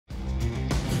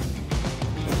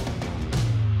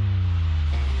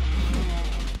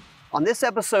On this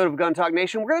episode of Gun Talk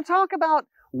Nation, we're going to talk about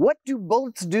what do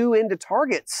bullets do into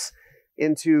targets,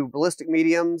 into ballistic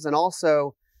mediums, and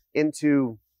also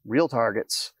into real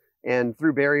targets, and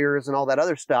through barriers and all that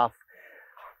other stuff.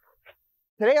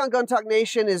 Today on Gun Talk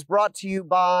Nation is brought to you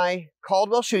by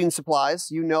Caldwell Shooting Supplies.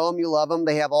 You know them, you love them.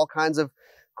 They have all kinds of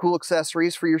cool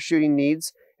accessories for your shooting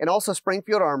needs, and also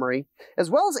Springfield Armory, as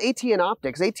well as ATN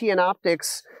Optics. ATN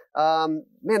Optics,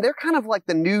 man, they're kind of like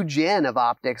the new gen of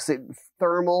optics,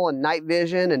 thermal and night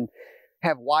vision, and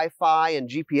have Wi-Fi and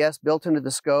GPS built into the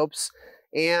scopes.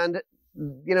 And,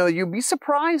 you know, you'd be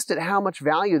surprised at how much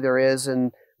value there is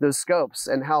in those scopes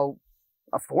and how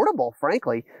affordable,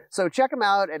 frankly. So check them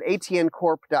out at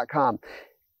atncorp.com.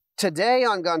 Today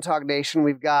on Gun Talk Nation,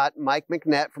 we've got Mike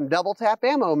McNett from DoubleTap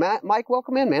Ammo. Mike,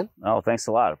 welcome in, man. Oh, thanks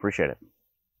a lot. Appreciate it.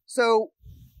 So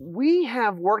we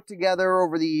have worked together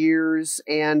over the years,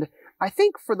 and I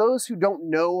think for those who don't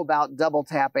know about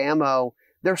DoubleTap Ammo,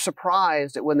 they're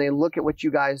surprised at when they look at what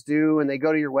you guys do and they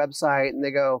go to your website and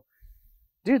they go,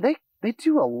 dude, they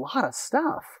do a lot of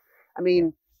stuff. I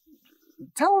mean,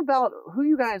 tell them about who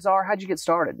you guys are. How'd you get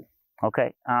started?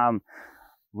 Okay.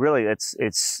 Really, it's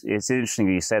interesting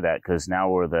that you say that, because now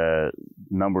we're the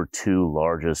number 2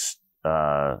 largest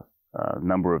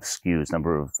number of SKUs,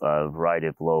 number of variety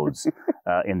of loads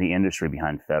in the industry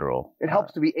behind Federal. It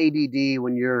helps to be ADD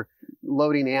when you're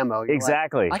loading ammo. You're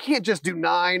exactly. Like, I can't just do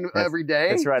 9 every day.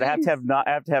 That's right. I have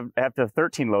to have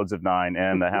 13 loads of 9,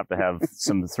 and I have to have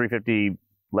some 350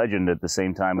 Legend at the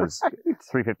same time as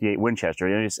 358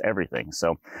 Winchester. It's everything.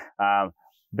 So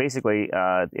basically,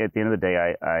 at the end of the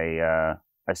day,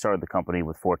 I started the company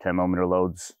with 4 10mm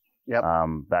loads. Yep.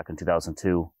 Back in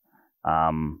 2002.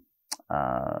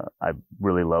 I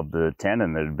really loved the 10,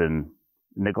 and it had been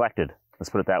neglected. Let's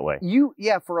put it that way.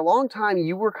 For a long time,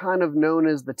 you were kind of known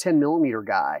as the 10mm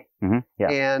guy. Mm-hmm.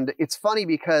 Yeah. And it's funny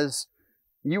because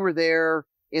you were there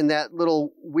in that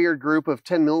little weird group of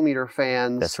 10mm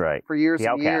fans. That's right. For years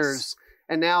and years.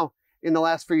 And now, in the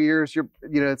last few years,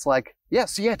 it's like, yeah,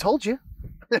 see, I told you.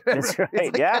 That's right.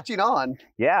 It's like catching on.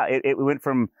 Yeah. It went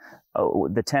from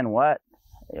the 10 what?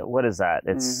 What is that?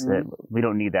 We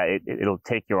don't need that. It'll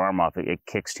take your arm off. It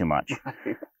kicks too much.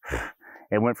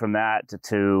 It went from that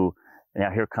to now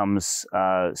here comes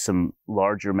some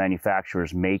larger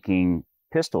manufacturers making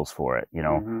pistols for it.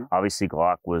 Obviously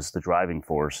Glock was the driving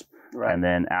force. Right. And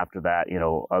then after that,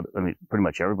 pretty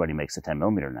much everybody makes a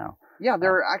 10mm now. Yeah,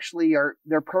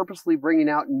 they're purposely bringing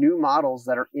out new models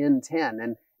that are in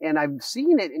 10, and I've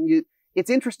seen it, and it's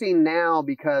interesting now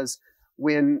because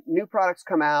when new products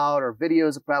come out or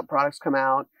videos about products come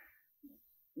out,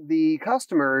 the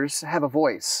customers have a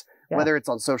voice, whether it's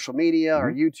on social media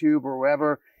or YouTube or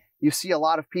wherever. You see a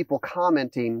lot of people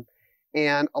commenting,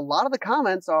 and a lot of the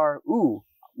comments are, ooh,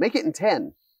 make it in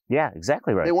 10. Yeah,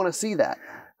 exactly right. They want to see that.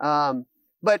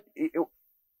 But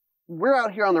we're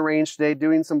out here on the range today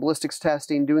doing some ballistics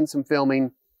testing, doing some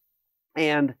filming,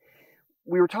 and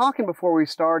we were talking before we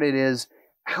started is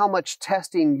how much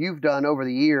testing you've done over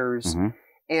the years. Mm-hmm.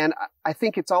 And I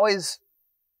think it's always,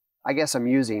 I guess,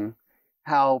 amusing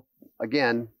how,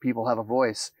 again, people have a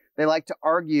voice. They like to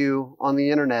argue on the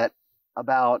internet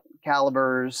about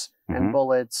calibers and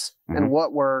bullets and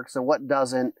what works and what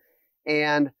doesn't.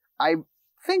 And I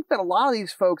think that a lot of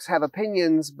these folks have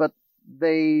opinions, but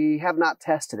they have not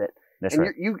tested it. That's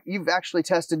right. You've actually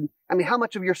tested. I mean, how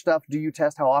much of your stuff do you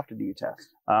test? How often do you test?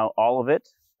 All of it.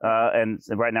 And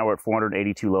right now we're at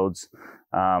 482 loads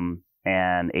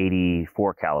and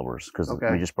 84 calibers, because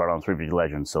we just brought on 350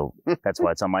 Legend, so that's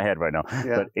why it's on my head right now.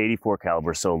 Yeah. But 84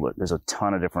 calibers, so there's a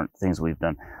ton of different things we've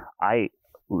done. It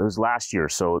was last year,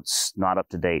 so it's not up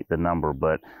to date, the number,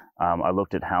 but I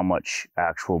looked at how much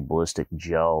actual ballistic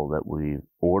gel that we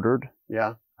ordered.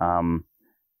 Yeah.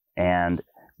 And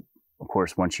of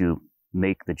course, once you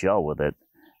make the gel with it,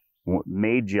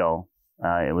 made gel,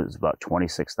 it was about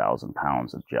 26,000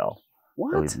 pounds of gel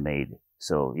that we've made.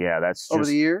 So yeah, that's just, over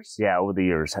the years. Yeah, over the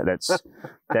years. That's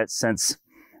since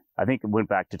I think it went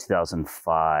back to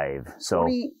 2005. So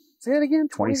say it again.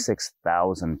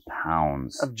 26,000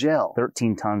 pounds of gel.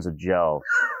 13 tons of gel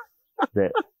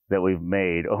that we've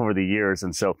made over the years,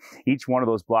 and so each one of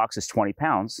those blocks is 20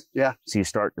 pounds. Yeah. So you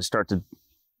start to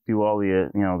do all the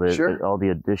all the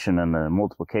addition and the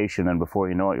multiplication, and before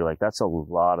you know it, you're like, that's a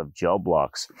lot of gel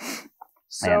blocks.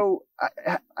 So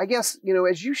I guess,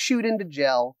 as you shoot into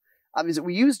gel, obviously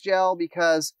we use gel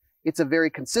because it's a very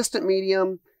consistent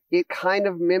medium. It kind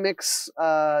of mimics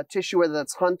tissue, whether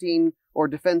that's hunting or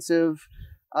defensive.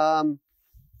 Are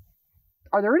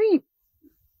there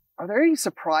any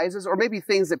surprises, or maybe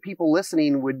things that people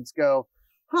listening would go,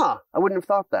 huh, I wouldn't have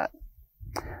thought that?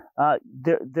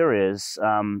 There is.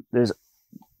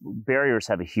 barriers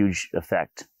have a huge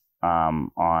effect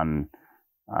on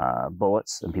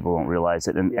bullets, and people don't realize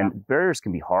it. And barriers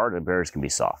can be hard, and barriers can be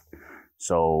soft.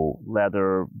 So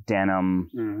leather, denim,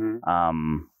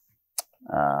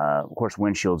 of course,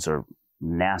 windshields are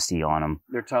nasty on them.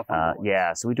 They're tough on bullets.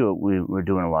 Yeah, so we're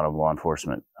doing a lot of law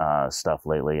enforcement stuff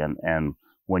lately, and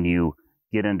when you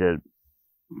get into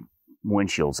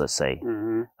windshields, let's say,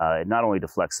 it not only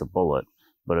deflects the bullet,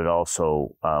 but it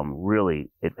also really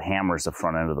it hammers the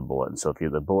front end of the bullet. And so if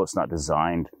the bullet's not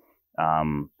designed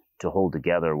to hold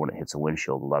together when it hits a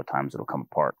windshield, a lot of times it'll come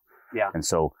apart. Yeah. And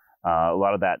so a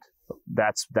lot of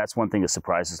that's one thing that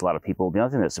surprises a lot of people. The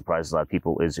other thing that surprises a lot of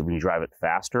people is when you drive it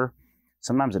faster,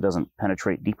 sometimes it doesn't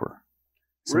penetrate deeper.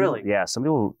 Really? Yeah. Some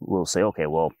people will say, okay,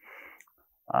 well,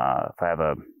 if I have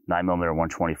a 9mm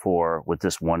 124 with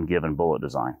this one given bullet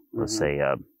design, let's say,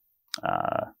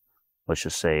 let's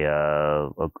just say a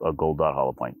gold dot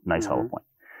hollow point, nice hollow point,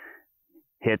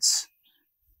 hits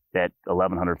at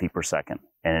 1,100 feet per second,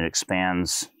 and it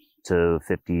expands to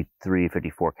 53,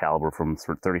 54 caliber from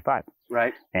 35.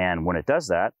 Right. And when it does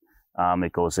that,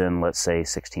 it goes in, let's say,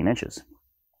 16 inches.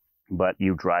 But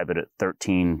you drive it at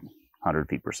 1,300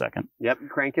 feet per second. Yep,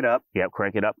 crank it up. Yep,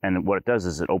 crank it up. And what it does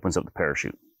is it opens up the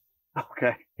parachute.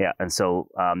 Okay. Yeah, and so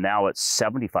now it's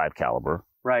 75 caliber.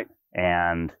 Right.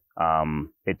 And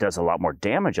it does a lot more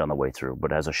damage on the way through,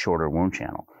 but has a shorter wound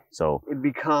channel. So it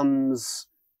becomes,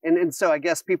 and so I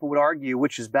guess people would argue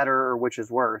which is better or which is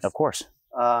worse. Of course.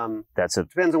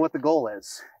 Depends on what the goal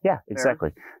is. Yeah,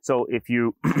 exactly. So if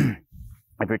you're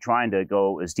trying to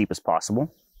go as deep as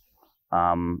possible,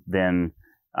 then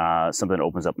something that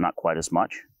opens up not quite as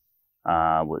much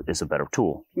is a better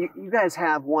tool. You guys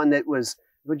have one that was,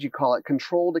 what did you call it,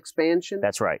 controlled expansion?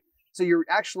 That's right. So you're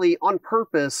actually on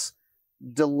purpose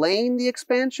delaying the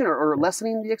expansion or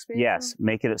lessening the expansion? Yes,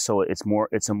 make it so it's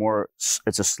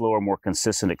a slower, more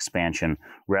consistent expansion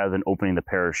rather than opening the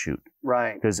parachute.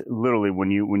 Right. Because literally, when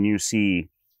you see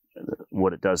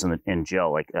what it does in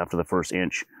gel, like after the first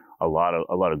inch, a lot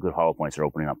of good hollow points are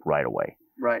opening up right away.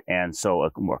 Right. And so a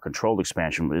more controlled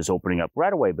expansion is opening up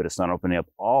right away, but it's not opening up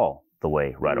all the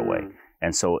way right away.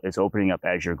 And so it's opening up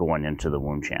as you're going into the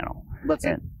wound channel. Let's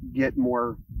get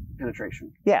more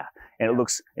penetration. Yeah. And it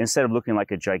looks, instead of looking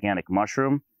like a gigantic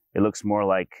mushroom, it looks more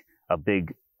like a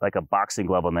big, like a boxing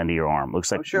glove on the end of your arm. It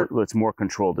looks like it's more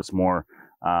controlled. It's more,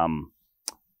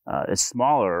 it's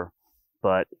smaller,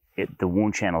 but the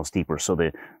wound channel is deeper. So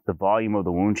the volume of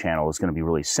the wound channel is going to be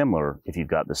really similar if you've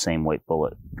got the same weight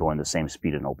bullet going the same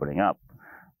speed and opening up.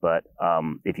 But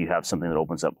if you have something that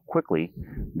opens up quickly,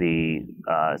 it's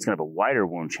going to have a wider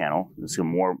wound channel. It's a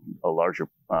larger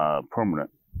permanent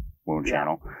wound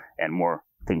channel, and more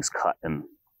things cut and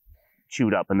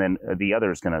chewed up. And then the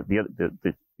other is going to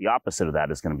the opposite of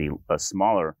that is going to be a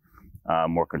smaller,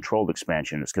 more controlled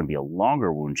expansion. It's going to be a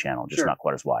longer wound channel, just not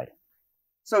quite as wide.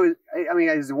 So I mean,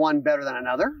 is one better than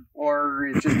another, or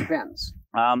it just depends?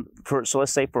 So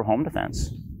let's say for home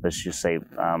defense, let's just say.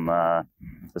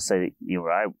 Let's say you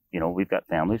or I, we've got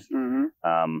families, you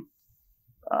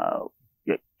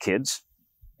got kids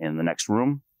in the next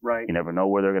room. Right. You never know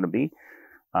where they're going to be.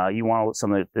 You want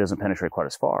something that doesn't penetrate quite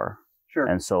as far. Sure.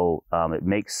 And so it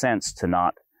makes sense to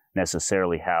not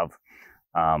necessarily have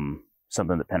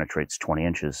something that penetrates 20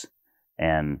 inches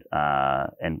and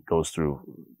goes through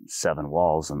 7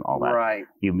 walls and all that. Right.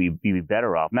 You'd be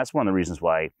better off. And that's one of the reasons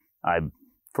why I'm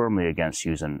firmly against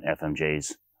using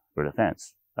FMJs for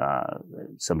defense.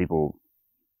 Some people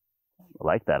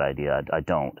like that idea. I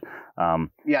don't.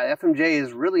 Yeah, FMJ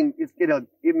is really,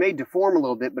 it may deform a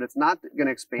little bit, but it's not going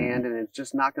to expand, and it's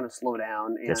just not going to slow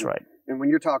down. And, that's right. And when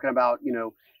you're talking about,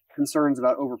 concerns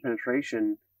about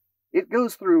overpenetration, it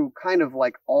goes through kind of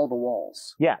like all the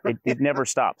walls. Yeah, it never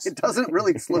stops. It doesn't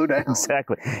really slow down.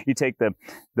 Exactly. You take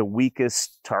the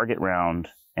weakest target round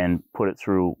and put it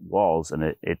through walls,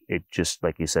 and it just,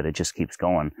 like you said, it just keeps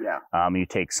going. Yeah. You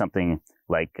take something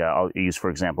like, I'll use, for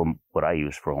example, what I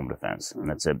use for home defense, and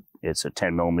it's a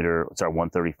 10mm, it's our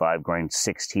 135 grain,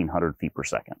 1,600 feet per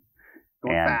second.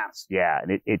 Going fast. Yeah,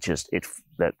 and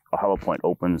that hollow point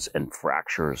opens and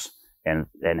fractures and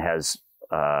has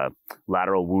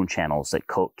lateral wound channels that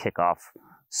kick off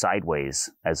sideways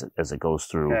as it goes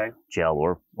through gel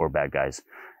or bad guys.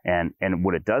 And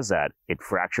when it does that, it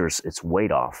fractures its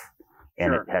weight off,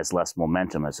 and it has less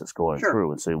momentum as it's going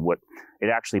through. And so it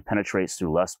actually penetrates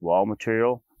through less wall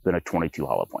material than a 22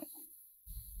 hollow point.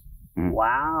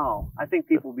 Wow. I think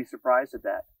people will be surprised at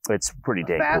that. It's pretty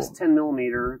dang cool. Fast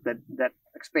 10mm that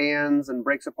expands and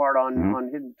breaks apart on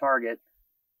hidden target.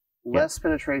 Less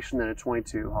penetration than a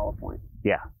 22 hollow point.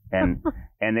 Yeah. And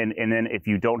then if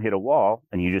you don't hit a wall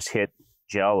and you just hit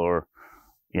gel or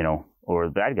or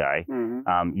the bad guy,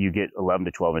 you get 11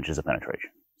 to 12 inches of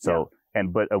penetration. So,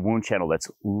 but a wound channel that's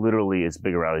literally as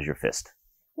big around as your fist.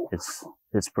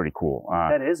 It's pretty cool.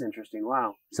 That is interesting.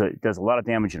 Wow. So it does a lot of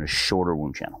damage in a shorter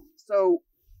wound channel. So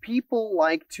people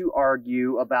like to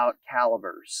argue about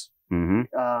calibers.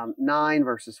 9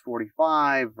 versus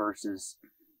 45 versus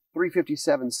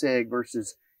 357 SIG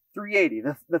versus 380.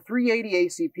 The 380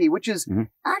 ACP, which is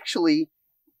actually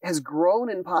has grown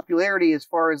in popularity as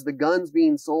far as the guns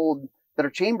being sold that are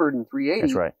chambered in 380.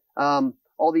 That's right.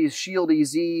 All these Shield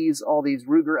EZs, all these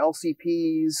Ruger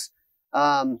LCPs.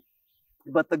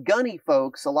 But the gunny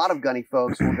folks, a lot of gunny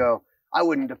folks will go, I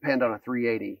wouldn't depend on a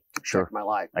 380 to protect my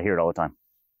life. I hear it all the time.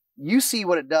 You see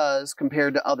what it does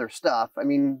compared to other stuff. I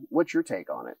mean, what's your take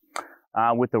on it?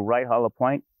 With the right hollow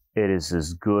point, it is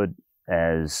as good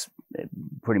as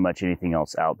pretty much anything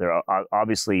else out there.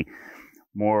 Obviously,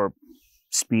 more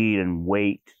speed and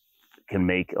weight can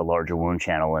make a larger wound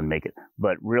channel and make it,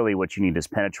 but really what you need is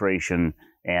penetration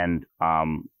and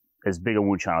as big a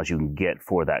wound channel as you can get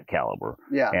for that caliber.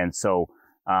 Yeah. And so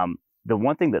the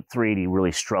one thing that 380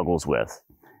 really struggles with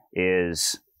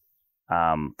is,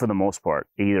 for the most part,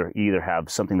 you either have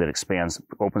something that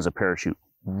opens a parachute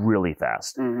really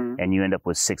fast, and you end up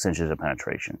with 6 inches of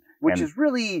penetration. Which is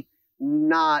really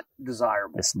not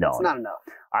desirable. It's not enough.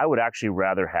 I would actually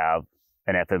rather have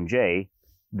an FMJ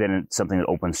than something that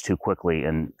opens too quickly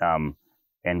and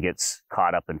gets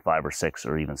caught up in 5 or 6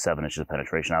 or even 7 inches of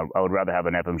penetration. I would rather have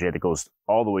an FMJ that goes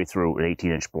all the way through an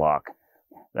 18-inch block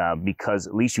because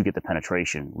at least you get the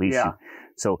penetration.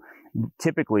 So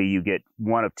typically you get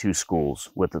one of two schools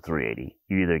with the 380.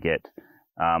 You either get,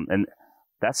 and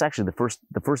that's actually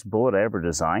the first bullet I ever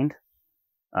designed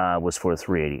was for a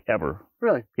 380 ever.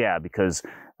 Really? Yeah, because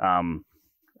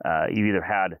you either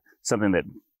had something that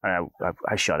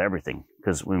I shot everything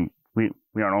because we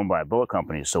aren't owned by a bullet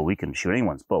company, so we can shoot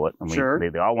anyone's bullet, and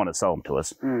they all want to sell them to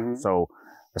us. So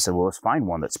I said, well, let's find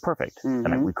one that's perfect,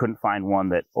 and we couldn't find one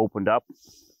that opened up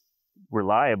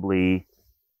reliably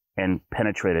and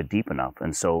penetrated deep enough.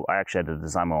 And so I actually had to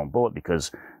design my own bullet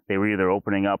because they were either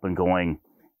opening up and going,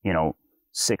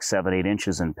 6, 7, 8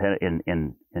 inches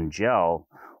in gel,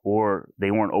 or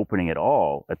they weren't opening at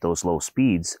all at those low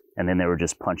speeds, and then they were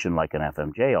just punching like an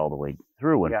FMJ all the way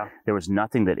through. And there was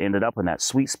nothing that ended up in that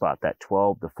sweet spot, that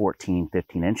 12 to 14,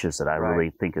 15 inches that I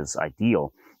really think is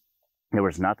ideal. There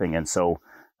was nothing. And so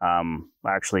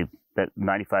actually that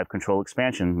 95 control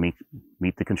expansion,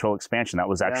 meet the control expansion, that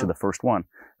was actually the first one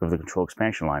of the control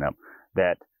expansion lineup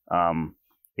that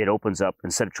it opens up,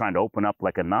 instead of trying to open up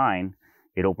like a 9,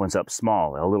 it opens up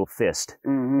small, a little fist.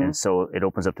 And so it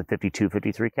opens up to 52,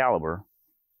 53 caliber.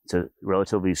 It's a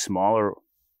relatively smaller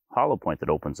hollow point that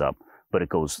opens up, but it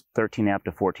goes 13.5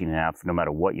 to 14.5 no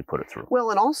matter what you put it through. Well,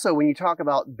 and also when you talk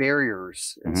about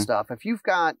barriers and stuff, if you've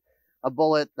got a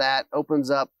bullet that opens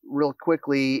up real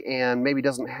quickly and maybe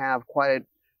doesn't have quite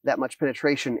that much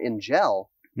penetration in gel,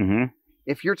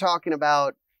 if you're talking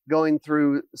about going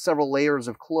through several layers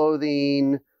of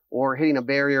clothing or hitting a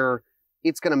barrier,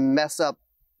 it's going to mess up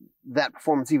that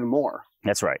performance even more.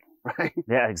 That's right. Right?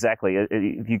 Yeah, exactly.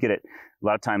 If you get it, a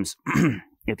lot of times,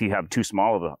 if you have too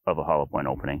small of a hollow point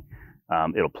opening,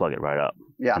 it'll plug it right up.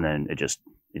 Yeah. And then it just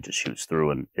shoots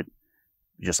through, and it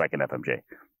just like an FMJ.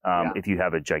 If you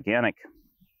have a gigantic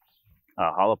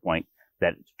hollow point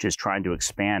that just trying to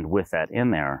expand with that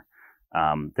in there,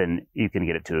 then you can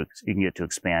get it to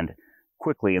expand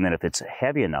quickly. And then if it's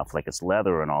heavy enough, like it's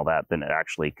leather and all that, then it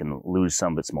actually can lose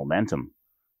some of its momentum.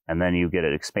 And then you get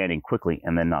it expanding quickly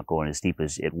and then not going as deep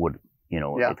as it would,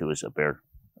 if it was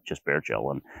just bare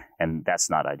gel. And that's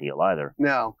not ideal either.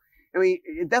 No. I mean,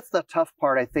 that's the tough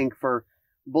part, I think, for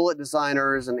bullet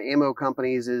designers and ammo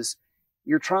companies is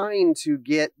you're trying to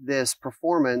get this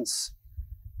performance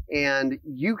and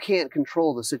you can't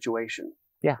control the situation.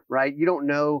 Yeah. Right? You don't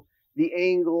know the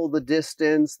angle, the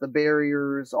distance, the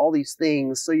barriers, all these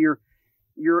things. So you're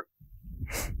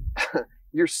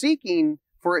you're seeking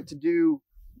for it to do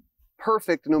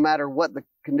perfect no matter what the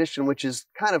condition, which is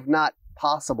kind of not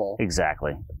possible.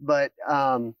 Exactly. But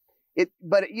I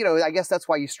guess that's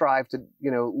why you strive to,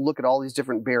 look at all these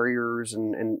different barriers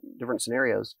and different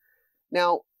scenarios.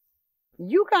 Now,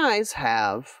 you guys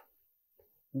have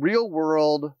real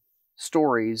world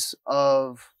stories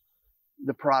of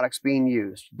the products being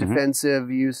used, defensive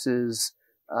uses,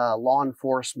 law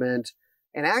enforcement,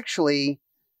 and actually,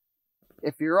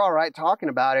 if you're all right talking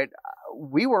about it,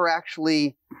 we were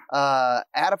actually at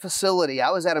a facility.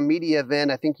 I was at a media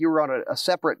event. I think you were on a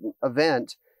separate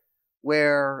event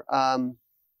where,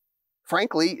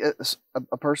 frankly,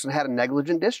 a person had a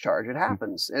negligent discharge. It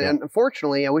happens. And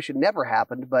unfortunately, I wish it never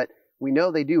happened, but we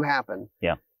know they do happen.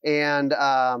 Yeah. And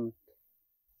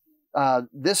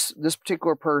this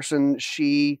particular person,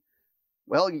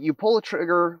 you pull a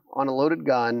trigger on a loaded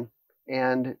gun,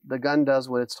 and the gun does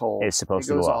what it's told. It's supposed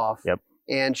to go off. Yep.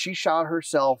 And she shot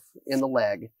herself in the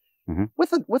leg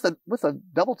with a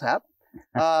double tap.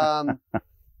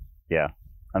 Yeah.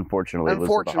 Unfortunately, it was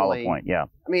with a hollow point. Yeah.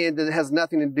 I mean, it has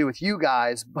nothing to do with you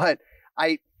guys, but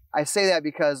I say that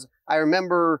because I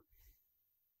remember.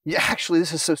 Yeah, actually,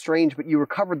 this is so strange, but you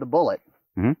recovered the bullet,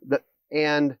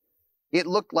 and it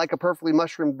looked like a perfectly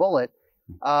mushroomed bullet.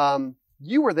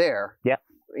 You were there. Yeah.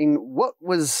 I mean, what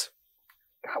was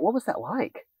that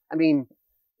like? I mean,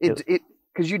 it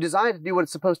because you designed it to do what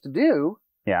it's supposed to do.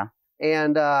 Yeah.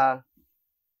 And I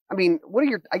mean, what are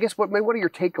your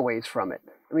takeaways from it?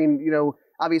 I mean,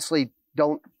 obviously,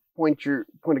 don't point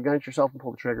a gun at yourself and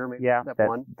pull the trigger. Maybe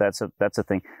that's a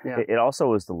thing. Yeah. It also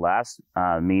was the last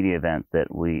media event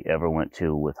that we ever went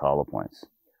to with hollow points.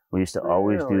 We used to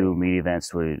always do media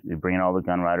events. We bring in all the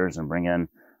gun writers and bring in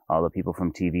all the people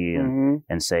from TV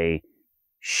and say,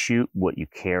 shoot what you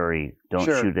carry. Don't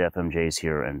shoot FMJs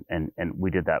here. And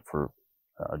we did that for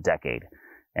a decade.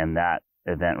 And that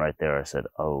event right there, I said,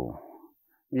 oh.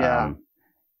 Yeah.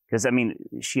 Because, I mean,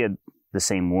 she had the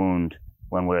same wound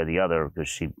one way or the other because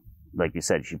she, like you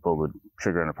said, she pulled the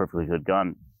trigger on a perfectly good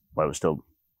gun while it was still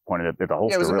pointed at the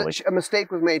holster, really. A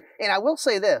mistake was made. And I will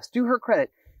say this, to her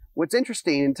credit, what's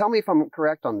interesting, and tell me if I'm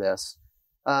correct on this,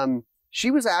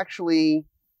 she was actually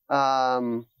a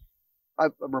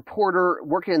reporter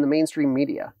working in the mainstream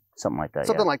media. Something like that,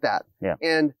 like that. Yeah.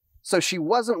 And so she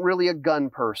wasn't really a gun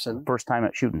person. First time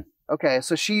at shooting. Okay,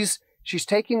 so she's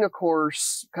taking a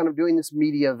course, kind of doing this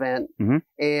media event,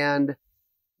 and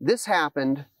this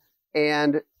happened,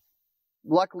 and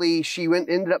luckily she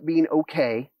ended up being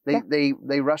okay.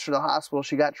 They rushed her to the hospital.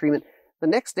 She got treatment. The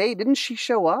next day, didn't she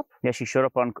show up? Yeah, she showed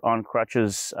up on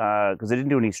crutches because it didn't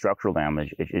do any structural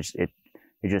damage. It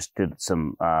just did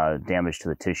some damage to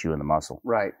the tissue in the muscle.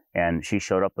 Right. And she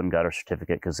showed up and got her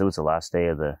certificate because it was the last day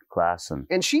of the class.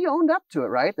 And she owned up to it,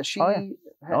 right? That she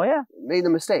made the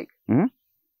mistake. Mm-hmm.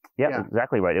 Yeah,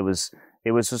 exactly right. It was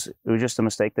just a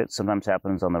mistake that sometimes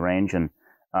happens on the range, and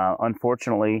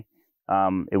unfortunately,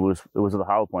 it was with a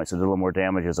hollow point, so it did a little more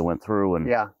damage as it went through. And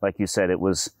like you said, it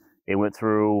went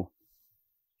through.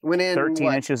 Went in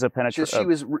 13 inches of penetration. She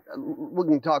was. We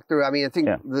can talk through. I mean, I think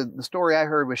the story I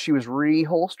heard was she was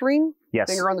reholstering.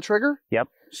 Finger on the trigger. Yep,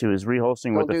 she was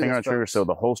reholstering with the finger on the trigger, so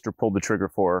the holster pulled the trigger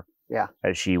for her. Yeah.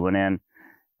 As she went in.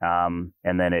 And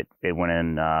then it went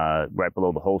in right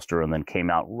below the holster and then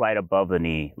came out right above the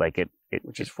knee,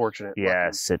 which is fortunate.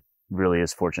 Yes, it really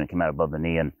is fortunate. It came out above the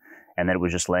knee, and then it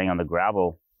was just laying on the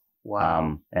gravel.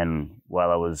 Wow. And while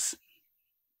I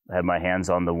had my hands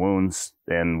on the wounds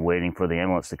and waiting for the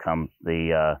ambulance to come,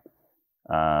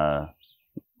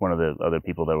 one of the other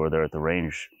people that were there at the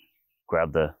range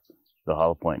grabbed the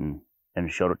hollow point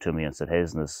and showed it to me and said, "Hey,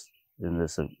 isn't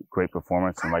this a great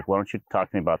performance?" I'm like, "Why don't you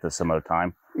talk to me about this some other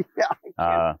time?"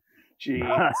 Yeah.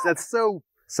 Jeez, that's so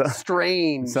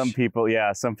strange. Some people, it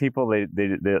was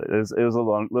a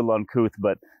little uncouth,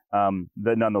 but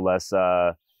nonetheless,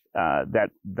 that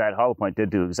hollow point did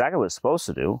do exactly what it's supposed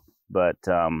to do. But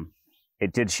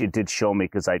it did show me,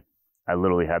 because I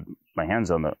literally had my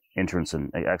hands on the entrance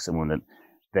and exit wound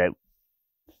that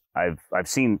I've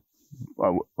seen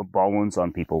ball wounds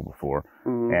on people before,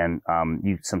 and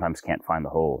you sometimes can't find the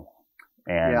hole.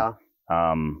 And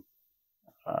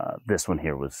this one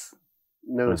here was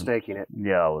mistaking it.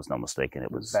 Yeah, it was no mistaking.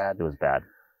 It was bad. It was bad.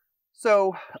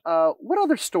 So, what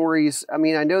other stories? I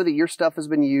mean, I know that your stuff has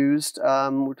been used.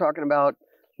 We're talking about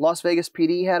Las Vegas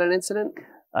PD had an incident.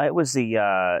 It was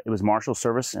Marshal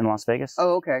Service in Las Vegas.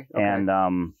 Oh, okay. And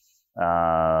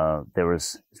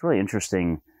it's really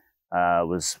interesting. It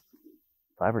was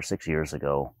 5 or 6 years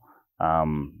ago.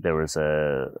 There was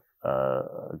a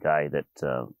guy that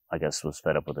I guess was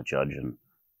fed up with a judge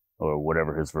or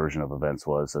whatever his version of events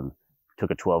was, and took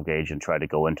a 12 gauge and tried to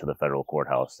go into the federal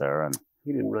courthouse there. And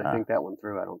he didn't really think that one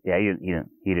through. I don't. Yeah,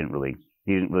 he didn't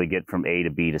really get from A to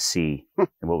B to C and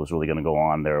what was really going to go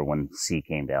on there when C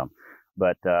came down.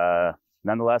 But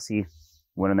nonetheless, he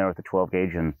went in there with the 12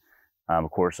 gauge, and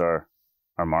of course our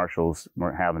marshals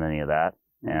weren't having any of that,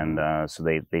 and so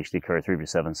they basically carried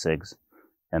 357 SIGs,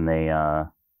 and they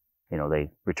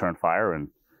returned fire,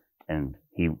 and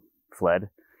he fled,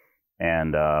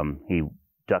 and he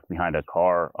ducked behind a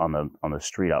car on the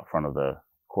street out front of the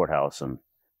courthouse, and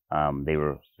they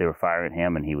were firing at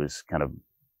him, and he was kind of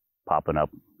popping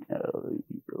up,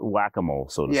 whack-a-mole,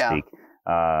 so to speak.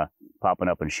 Popping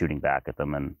up and shooting back at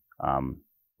them, and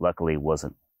luckily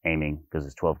wasn't aiming, because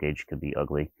his 12 gauge could be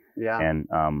ugly. Yeah. And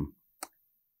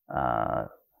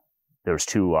there was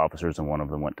 2 officers, and one of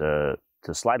them went to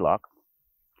slide lock,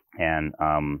 and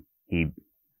he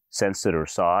sensed it or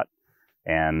saw it,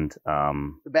 and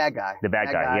the bad guy, the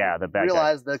bad guy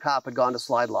realized the cop had gone to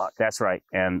slide lock. That's right,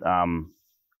 and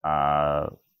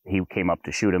he came up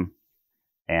to shoot him,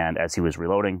 and as he was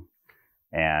reloading,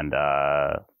 and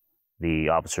the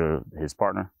officer, his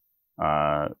partner,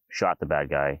 shot the bad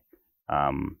guy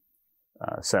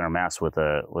center mass with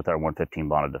our 115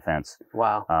 bonded defense.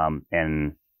 Wow.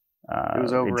 And it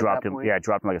was over it dropped at that him. point? Yeah, it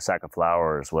dropped him like a sack of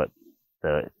flour. Is what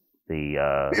the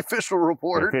official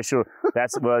report. Official.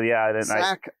 That's well, yeah.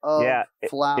 Sack of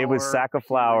flour. It was sack of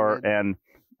flour, and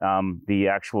the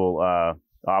actual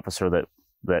officer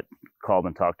that called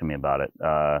and talked to me about it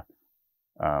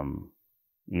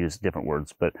used different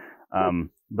words, but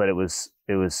it was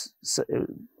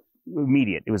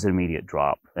immediate. It was an immediate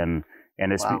drop, and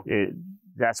Wow.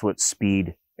 That's what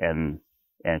speed and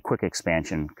quick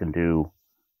expansion can do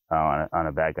on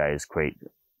a bad guy, is create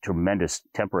tremendous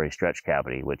temporary stretch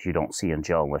cavity, which you don't see in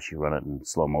gel unless you run it in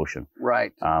slow motion.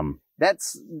 Right.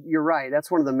 You're right. That's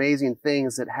one of the amazing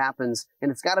things that happens, and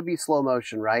it's got to be slow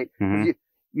motion, right? Mhm.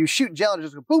 You shoot gel, it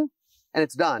just go boom, and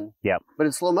it's done. Yep. But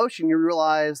in slow motion, you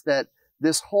realize that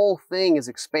this whole thing is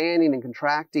expanding and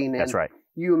contracting. And That's right.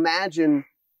 You imagine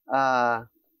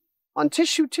on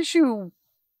tissue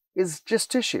is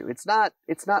just tissue. It's not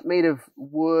made of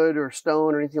wood or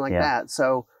stone or anything like that.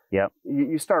 So yep.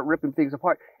 you start ripping things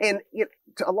apart. And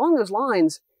along those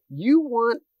lines, you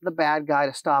want the bad guy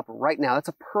to stop right now. That's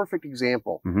a perfect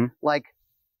example. Mm-hmm. Like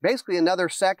basically another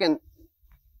second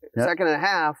and a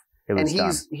half, and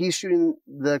he's shooting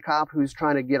the cop who's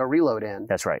trying to get a reload in.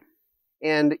 That's right.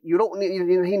 And you don't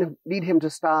need him to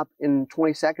stop in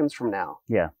 20 seconds from now.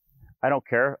 Yeah. I don't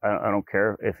care. I don't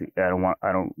care if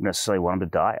I don't necessarily want him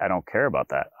to die. I don't care about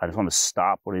that. I just want to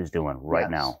stop what he's doing right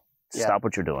now. Stop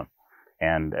what you're doing.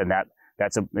 And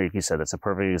that's like you said, that's a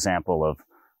perfect example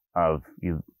of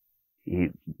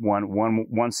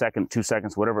one second, 2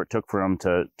 seconds, whatever it took for him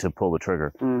to pull the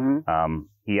trigger. Mm-hmm.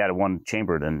 He had one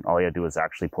chambered, and all he had to do was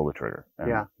actually pull the trigger.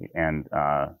 And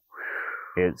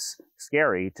it's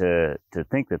scary to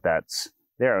think that that's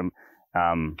there.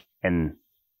 And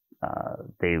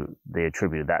they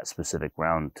attributed that specific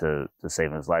round to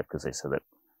saving his life, because they said that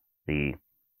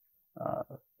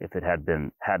if it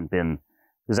hadn't been,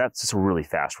 because that's just a really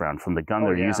fast round from the gun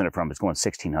they're using it from. It's going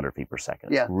 1,600 feet per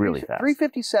second. It's really fast.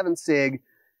 357 SIG.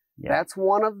 Yeah. That's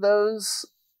one of those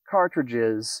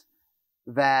cartridges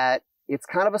that it's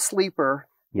kind of a sleeper.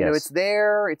 Yes. You know, it's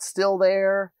there, it's still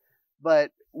there,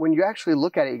 but when you actually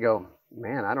look at it, you go,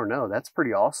 man, I don't know. That's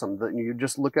pretty awesome. You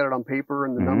just look at it on paper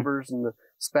and the numbers and the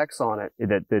specs on it.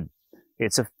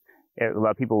 A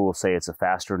lot of people will say it's a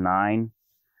faster 9,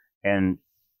 and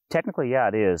technically, yeah,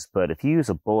 it is. But if you use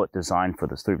a bullet designed for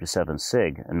this 357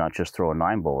 SIG and not just throw a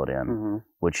 9 bullet in,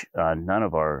 which none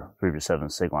of our 357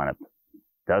 SIG lineup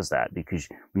does that, because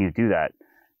when you do that,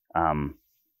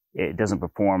 it doesn't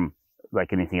perform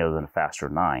like anything other than a faster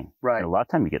 9. Right. And a lot of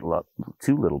time you get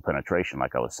too little penetration,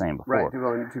 like I was saying before. Right,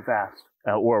 going too fast.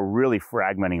 Or a really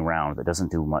fragmenting round that doesn't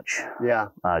do much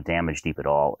damage deep at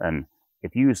all. And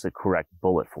if you use the correct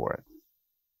bullet for it,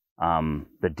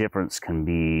 the difference can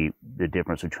be the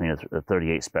difference between a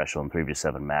 38 Special and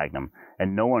 357 Magnum.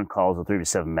 And no one calls a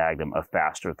 357 Magnum a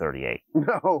faster 38.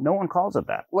 No. No one calls it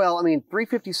that. Well, I mean,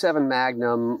 357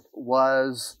 Magnum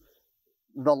was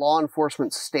the law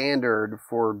enforcement standard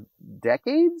for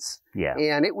decades. Yeah.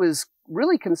 And it was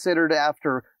really considered,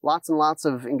 after lots and lots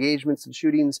of engagements and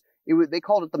shootings, they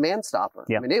called it the man stopper.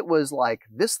 Yep. I mean, it was like,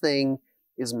 this thing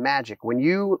is magic. When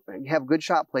you have good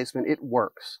shot placement, it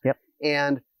works. Yep.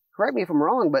 And correct me if I'm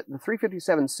wrong, but the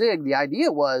 357 SIG, the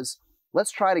idea was,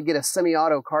 let's try to get a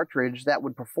semi-auto cartridge that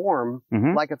would perform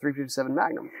like a 357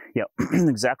 Magnum. Yeah,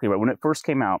 exactly right. When it first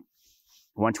came out,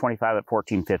 125 at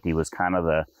 1450 was kind of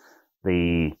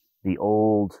the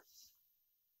old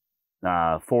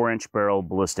 4-inch barrel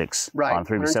ballistics on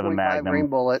 357 Magnum. Grain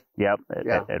bullet. Yep,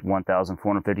 at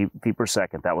 1,450 feet per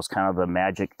second. That was kind of the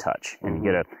magic touch. And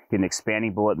you get an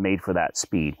expanding bullet made for that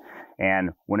speed.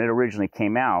 And when it originally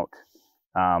came out,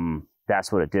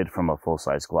 that's what it did from a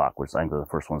full-size Glock, which I think were the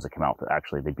first ones that came out.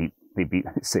 Actually, they beat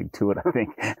SIG to it, I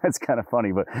think. That's kind of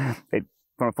funny. But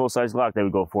from a full-size Glock, they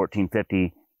would go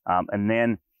 1450. And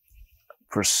then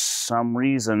for some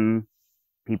reason,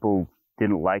 people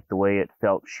didn't like the way it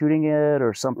felt shooting it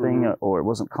or something, or it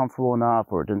wasn't comfortable enough,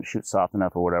 or it didn't shoot soft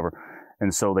enough or whatever.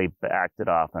 And so they backed it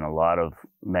off, and a lot of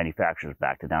manufacturers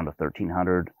backed it down to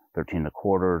 1,300, 13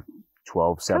 1/4,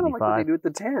 1275. Kind of like what they do with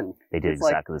the 10. They did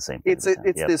exactly the same thing. It's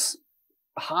this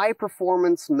high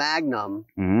performance Magnum,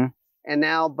 and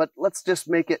now, but let's just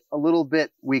make it a little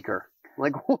bit weaker.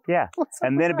 Like, yeah.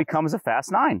 And then it becomes a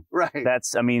fast 9. Right.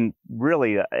 That's, I mean,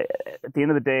 really, at the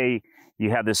end of the day, you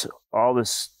have all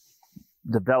this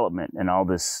development and all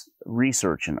this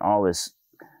research and all this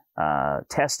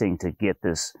testing to get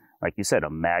this, like you said, a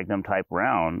Magnum type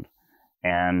round.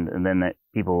 And then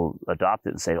people adopt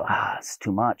it and say, it's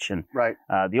too much. And right.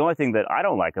 The only thing that I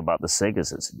don't like about the SIG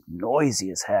is it's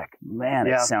noisy as heck. Man,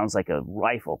 Yeah. It sounds like a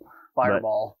rifle.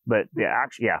 Fireball. But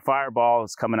fireball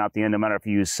is coming out the end. No matter if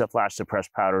you use flash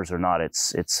suppressed powders or not,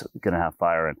 it's going to have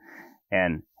fire.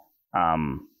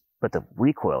 But the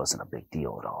recoil isn't a big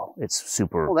deal at all. It's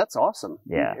super. Well, that's awesome.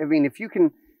 Yeah. I mean, if you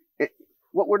can,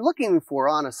 what we're looking for,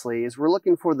 honestly, is we're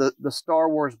looking for the Star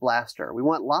Wars blaster. We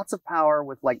want lots of power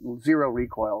with like 0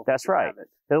 recoil. That's right.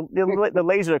 The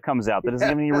laser that comes out that doesn't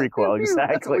give any recoil.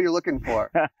 Exactly. That's what you're looking for.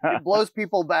 It blows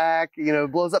people back,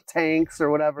 blows up tanks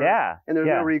or whatever. Yeah. And there's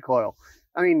no recoil.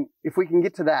 I mean, if we can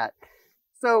get to that.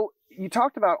 So you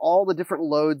talked about all the different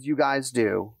loads you guys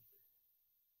do.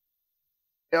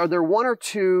 Are there 1 or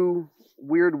 2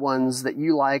 weird ones that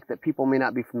you like that people may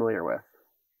not be familiar with?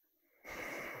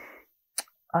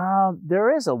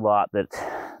 There is a lot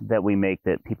that we make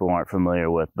that people aren't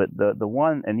familiar with, but the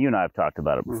one, and you and I have talked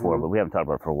about it before, but we haven't talked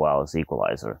about it for a while, is the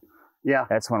Equalizer. Yeah.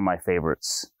 That's one of my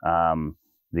favorites.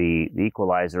 The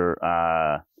Equalizer,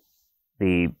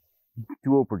 the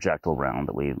dual projectile round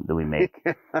that we make.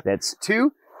 That's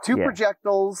two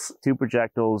projectiles. 2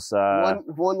 projectiles.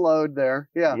 One load there.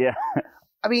 Yeah. Yeah.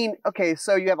 I mean, okay,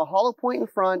 so you have a hollow point in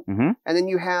front, and then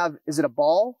you have, is it a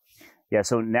ball? Yeah,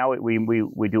 so now we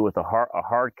do it with a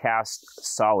hard cast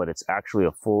solid. It's actually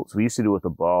a full. So we used to do it with a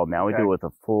ball. Now we do it with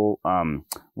a full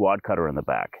wad cutter in the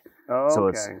back. Oh, so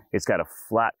okay. it's got a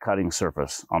flat cutting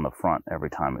surface on the front every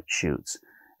time it shoots,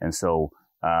 and so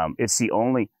it's the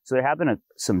only. So there have been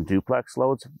some duplex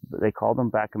loads, they called them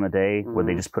back in the day, where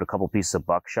they just put a couple pieces of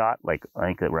buckshot, like I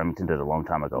think that Remington did a long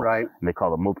time ago. Right. And they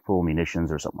call them multiple munitions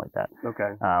or something like that.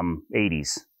 Okay.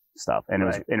 80s stuff, and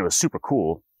it was super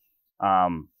cool.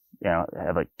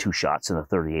 Have like 2 shots in the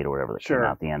 38 or whatever that came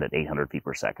out the end at 800 feet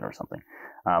per second or something.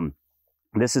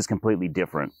 This is completely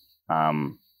different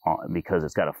because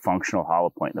it's got a functional hollow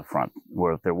point in the front,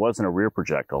 where if there wasn't a rear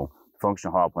projectile, the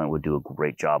functional hollow point would do a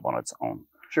great job on its own.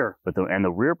 Sure. But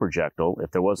the rear projectile, if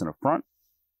there wasn't a front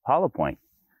hollow point,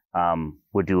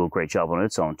 would do a great job on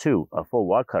its own too. A full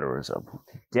wad cutter is a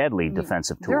deadly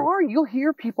defensive tool. You'll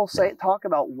hear people talk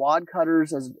about wad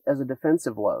cutters as a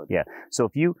defensive load. Yeah. So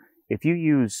if you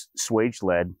use swaged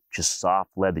lead, just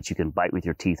soft lead that you can bite with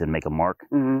your teeth and make a mark,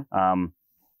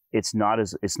 it's not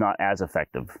as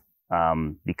effective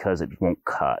because it won't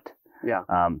cut. Yeah.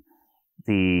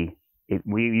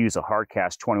 We use a hard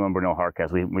cast, 21 Bernal hard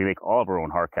cast. We make all of our own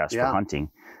hard cast for hunting,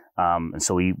 and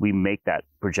so we make that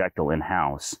projectile in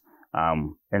house.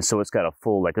 And so it's got a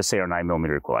full, like let's say our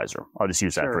 9mm Equalizer. I'll just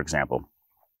use that for example.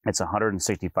 It's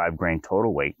 165 grain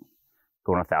total weight,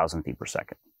 going 1,000 feet per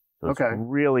second. So it's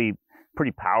really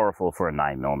pretty powerful for a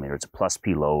 9mm. It's a plus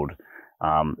P load.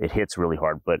 It hits really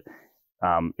hard, but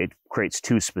it creates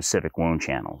 2 specific wound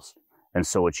channels. And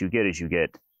so what you get is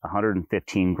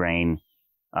 115 grain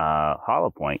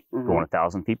hollow point going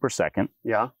 1,000 feet per second,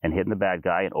 and hitting the bad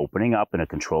guy and opening up in a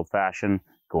controlled fashion,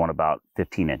 going about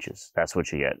 15 inches. That's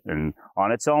what you get. And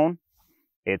on its own,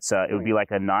 it would be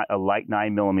like a light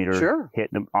 9mm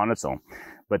hitting on its own.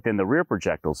 But then the rear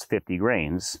projectile's 50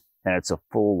 grains. And it's a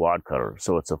full wad cutter.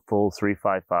 So it's a full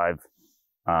 355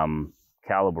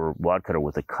 caliber wad cutter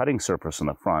with a cutting surface in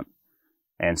the front.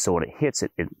 And so when it hits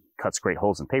it cuts great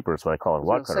holes in paper. That's why I call it a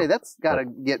wad cutter. That's got to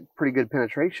get pretty good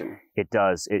penetration. It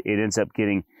does. It ends up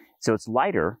getting, so it's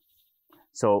lighter.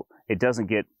 So it doesn't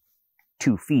get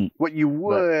 2 feet. What you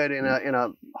would in a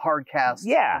hard cast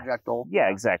projectile. Yeah,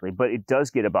 exactly. But it does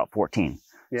get about 14.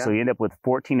 Yeah. So you end up with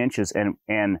 14 inches.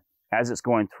 And as it's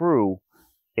going through,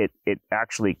 it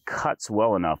actually cuts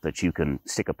well enough that you can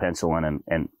stick a pencil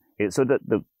in so that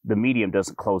the medium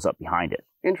doesn't close up behind it.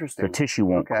 Interesting. The tissue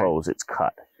won't close, it's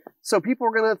cut. So people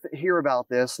are going to hear about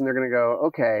this and they're going to go,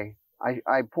 okay,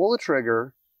 I pull the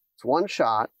trigger, it's 1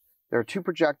 shot, there are 2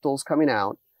 projectiles coming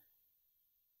out.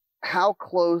 How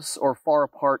close or far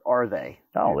apart are they?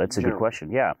 Oh, that's a good question.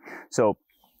 Yeah. So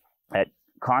at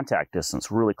contact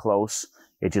distance, really close,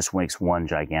 it just makes one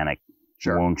gigantic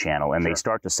wound channel, and they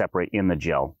start to separate in the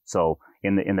gel. So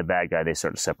in the bad guy, they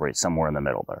start to separate somewhere in the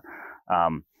middle there.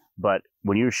 But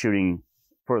when you're shooting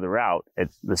further out, at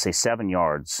let's say 7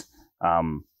 yards,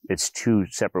 it's 2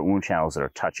 separate wound channels that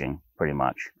are touching pretty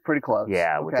much. Pretty close.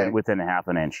 Yeah, within a half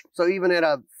an inch. So even at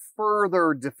a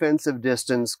further defensive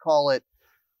distance, call it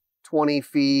 20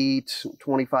 feet,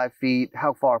 25 feet?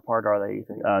 How far apart are they, you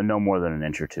think? No more than an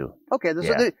inch or two. Okay,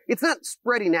 so it's not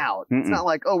spreading out. It's not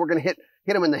like, oh, we're going to hit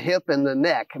them in the hip and the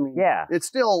neck. I mean, it's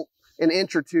still an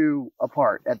inch or two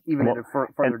apart, even at a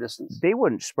further distance. They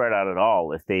wouldn't spread out at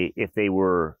all if they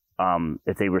were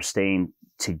staying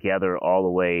together all the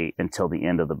way until the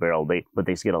end of the barrel. But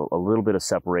they get a little bit of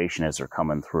separation as they're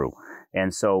coming through,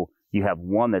 and so you have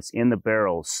one that's in the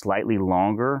barrel slightly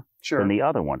longer than the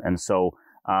other one, and so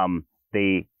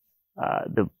the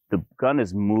gun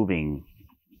is moving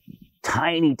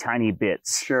tiny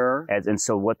bits. Sure. And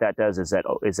so what that does is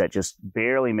that just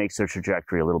barely makes their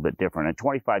trajectory a little bit different. At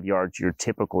 25 yards, you're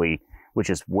typically, which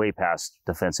is way past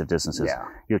defensive distances,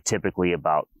 you're typically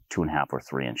about 2.5 or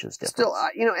 3 inches difference. Still,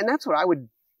 and that's what I would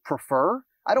prefer.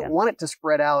 I don't want it to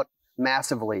spread out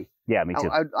massively. Yeah, me too.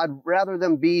 I'd rather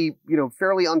them be,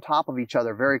 fairly on top of each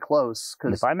other, very close.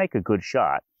 If I make a good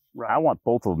shot, I want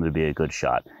both of them to be a good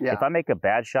shot. Yeah. If I make a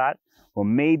bad shot, well,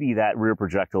 maybe that rear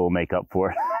projectile will make up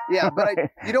for it. Yeah, but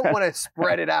you don't want to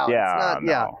spread it out.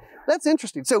 Yeah, that's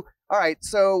interesting. So, all right.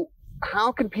 So,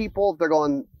 how can people, if they're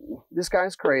going, this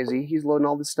guy's crazy, he's loading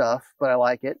all this stuff, but I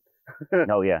like it.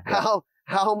 Oh yeah.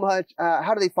 How much?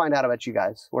 How do they find out about you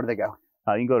guys? Where do they go?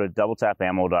 You can go to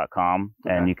DoubleTapAmmo.com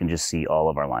and you can just see all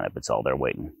of our lineup. It's all there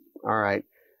waiting. All right,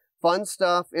 fun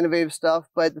stuff, innovative stuff.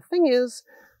 But the thing is,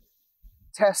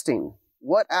 testing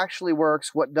what actually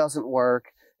works, what doesn't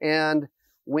work, and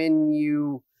when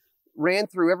you ran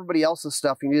through everybody else's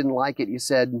stuff and you didn't like it, you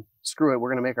said, screw it, we're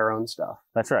going to make our own stuff.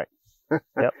 That's right.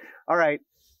 Yep. All right.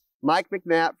 Mike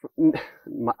McNatt,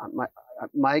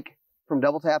 Mike from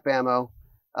DoubleTap Ammo.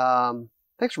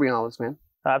 Thanks for being on with us, man.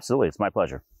 Absolutely. It's my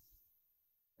pleasure.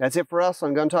 That's it for us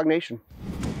on Gun Talk Nation.